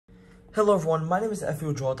Hello everyone, my name is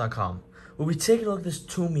Joylot.com. We'll be taking a look at this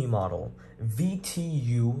Tumi model,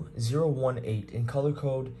 VTU018 in color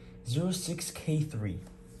code 06K3.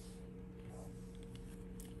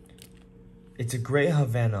 It's a gray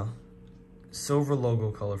Havana, silver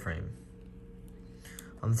logo color frame.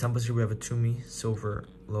 On the temples here we have a Tumi silver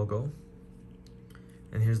logo.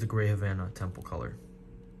 And here's the gray Havana temple color.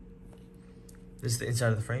 This is the inside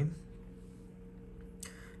of the frame.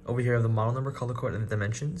 Over here we have the model number, color code, and the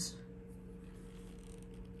dimensions.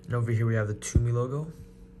 And over here we have the Tumi logo.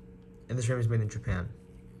 And this frame is made in Japan.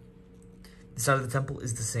 The side of the temple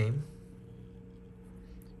is the same.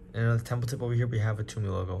 And on the temple tip over here we have a Tumi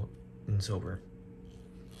logo in silver.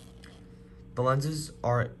 The lenses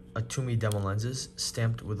are a Tumi demo lenses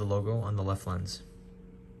stamped with the logo on the left lens.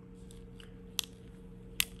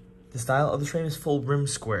 The style of the frame is full rim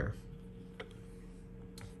square.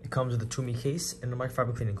 It comes with a Tumi case and a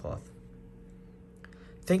microfiber cleaning cloth.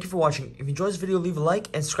 Thank you for watching. If you enjoyed this video, leave a like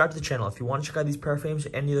and subscribe to the channel. If you want to check out these pair of frames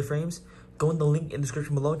or any other frames, go in the link in the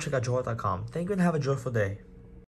description below and check out Joylot.com. Thank you and have a joyful day.